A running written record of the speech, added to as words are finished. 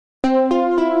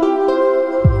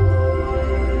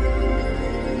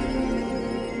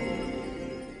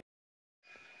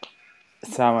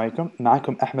السلام عليكم،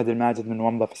 معكم أحمد الماجد من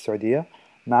ومضة في السعودية.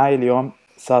 معاي اليوم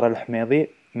سارة الحميضي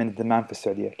من الدمام في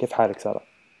السعودية. كيف حالك سارة؟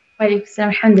 وعليكم السلام.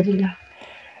 الحمد لله.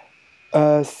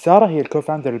 سارة هي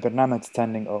الكوفاوندر لبرنامج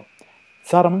StandingO.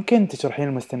 سارة، ممكن تشرحين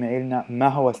للمستمعين لنا ما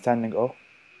هو StandingO؟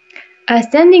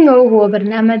 StandingO هو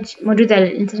برنامج موجود على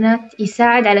الإنترنت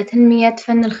يساعد على تنمية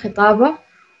فن الخطابة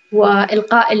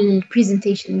وإلقاء ال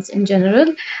presentations in general.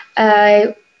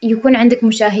 يكون عندك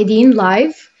مشاهدين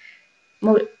لايف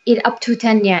up to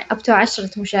 10 يعني up to 10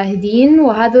 مشاهدين،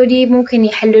 وهذولي ممكن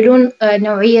يحللون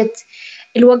نوعية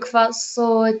الوقفة،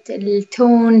 الصوت،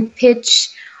 التون، pitch،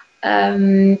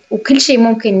 وكل شيء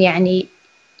ممكن يعني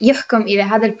يحكم إذا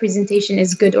هذا ال presentation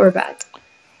is good or bad.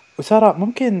 وسارة،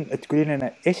 ممكن تقولين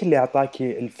لنا إيش اللي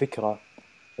أعطاكي الفكرة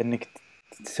إنك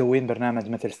تسوين برنامج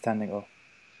مثل StandingO؟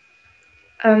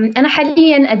 أنا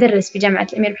حالياً أدرس في جامعة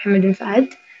الأمير محمد بن فهد،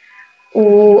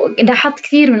 ولاحظت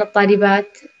كثير من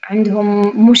الطالبات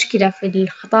عندهم مشكلة في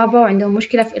الخطابة وعندهم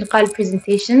مشكلة في إلقاء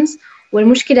البرزنتيشنز،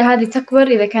 والمشكلة هذه تكبر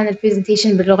إذا كان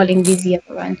البرزنتيشن باللغة الإنجليزية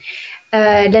طبعاً،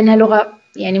 لأنها لغة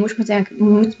يعني مش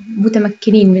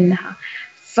متمكنين منها،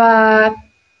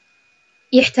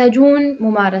 فيحتاجون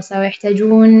ممارسة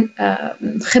ويحتاجون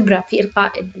خبرة في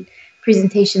إلقاء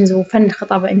البرزنتيشنز وفن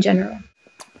الخطابة in general.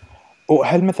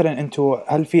 وهل مثلا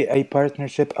هل في أي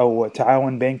بارتنرشيب أو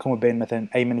تعاون بينكم وبين مثلا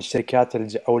أي من الشركات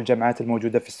أو الجامعات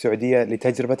الموجودة في السعودية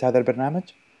لتجربة هذا البرنامج؟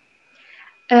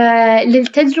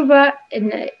 للتجربة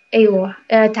أيوة،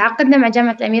 تعاقدنا مع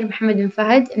جامعة الأمير محمد بن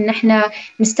فهد إن إحنا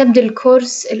نستبدل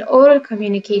كورس الأورال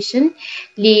كوميونيكيشن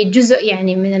لجزء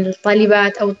يعني من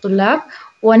الطالبات أو الطلاب،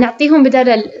 ونعطيهم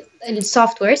بدال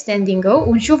السوفت وير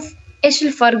ستاندينغو، ونشوف إيش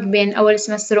الفرق بين أول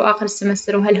سمستر وآخر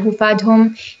السمستر، وهل هو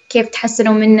فادهم، كيف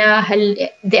تحسنوا منه، هل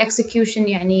the execution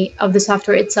يعني of the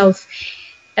software itself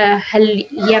هل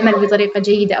يعمل بطريقة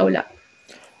جيدة أو لا.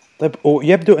 طيب،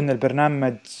 ويبدو أن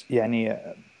البرنامج يعني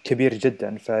كبير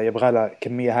جدا، فيبغى له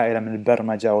كمية هائلة من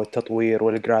البرمجة والتطوير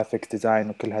والجرافيك ديزاين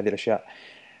وكل هذه الأشياء.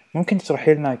 ممكن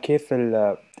تشرحي لنا كيف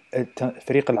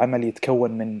فريق العمل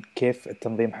يتكون من كيف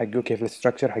التنظيم حقه، كيف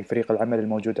الاستراكشر حق فريق العمل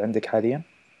الموجود عندك حاليا؟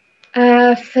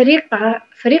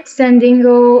 فريق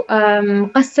ستاندينغو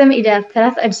مقسم إلى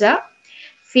 3 أجزاء.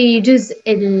 في جزء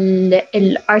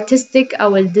الارتستيك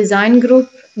أو الديزاين جروب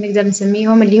نقدر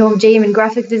نسميهم، اللي هم جاي من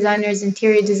graphic designers,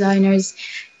 interior designers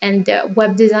and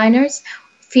web designers.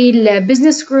 في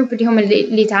البزنس جروب اللي هم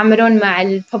اللي يتعاملون مع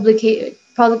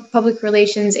public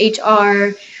relations,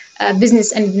 HR,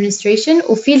 business administration.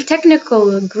 وفي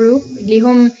التكنيكال جروب اللي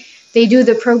هم they do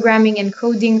the programming and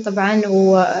coding طبعاً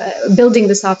و building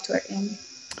the software يعني.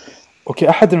 أوكي،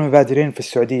 أحد المبادرين في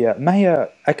السعودية، ما هي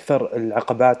أكثر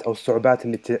العقبات أو الصعوبات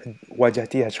اللي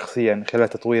واجهتيها شخصياً خلال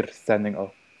تطوير StandingO؟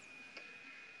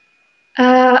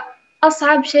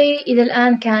 أصعب شيء إلى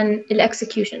الآن كان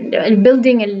الإكسكيوشن،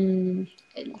 البيلدينج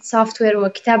السوفت وير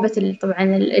وكتابة طبعا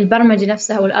البرمجة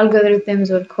نفسها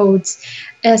والالجوريثمز والكودز.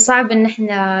 صعب إن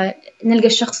إحنا نلقى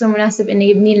الشخص المناسب إنه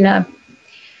يبني لنا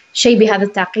شيء بهذا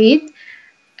التعقيد.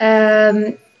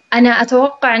 أنا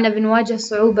أتوقع إن بنواجه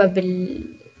صعوبة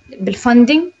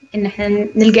بالفندing، إن إحنا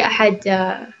نلقى أحد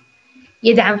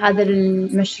يدعم هذا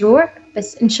المشروع،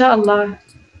 بس إن شاء الله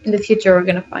in the future we're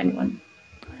gonna find one.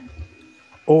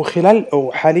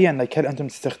 وحالياً هل أنتم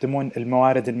تستخدمون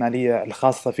الموارد المالية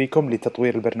الخاصة فيكم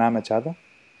لتطوير البرنامج هذا؟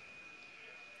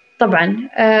 طبعاً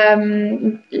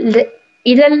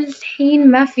إلى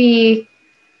الحين ما في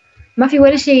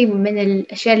ولا شيء من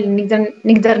الأشياء اللي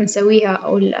نقدر نسويها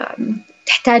أو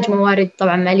تحتاج موارد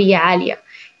طبعاً مالية عالية.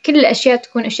 كل الأشياء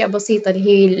تكون أشياء بسيطة، اللي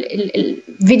هي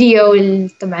الفيديو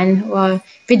طبعاً هو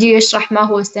فيديو يشرح ما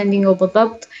هو StandingO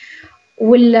بالضبط،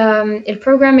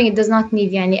 والprogramming it does not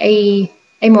need يعني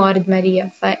أي موارد مالية.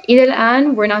 فإلى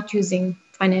الآن we're not using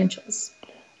financials.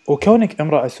 وكونك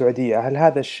امرأة سعودية، هل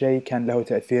هذا الشيء كان له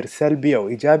تأثير سلبي أو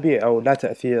إيجابي أو لا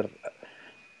تأثير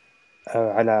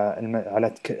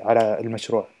على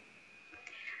المشروع؟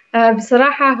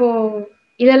 بصراحة هو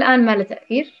إلى الآن ما له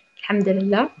تأثير الحمد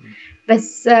لله،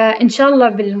 بس إن شاء الله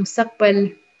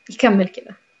بالمستقبل يكمل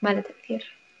كذا ما له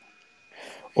تأثير.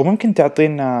 وممكن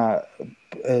تعطينا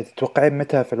تتوقعين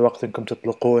متى في الوقت أنكم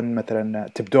تطلقون مثلا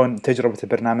تبدون تجربة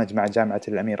البرنامج مع جامعة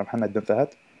الأمير محمد بن فهد؟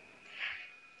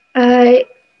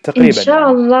 تقريبا إن شاء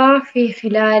يعني. الله في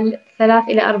خلال 3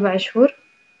 إلى 4 شهور.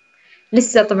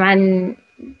 لسه طبعا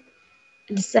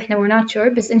لسه إحنا we're not sure،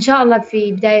 بس إن شاء الله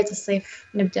في بداية الصيف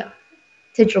نبدأ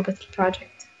تجربة البروجكت.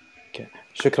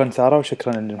 شكرا سارة،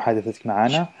 وشكرا لمحادثتك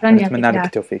معنا، شكرا، ونتمنى لك يعطيك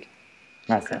التوفيق.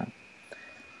 مع العافية.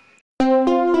 السلامة.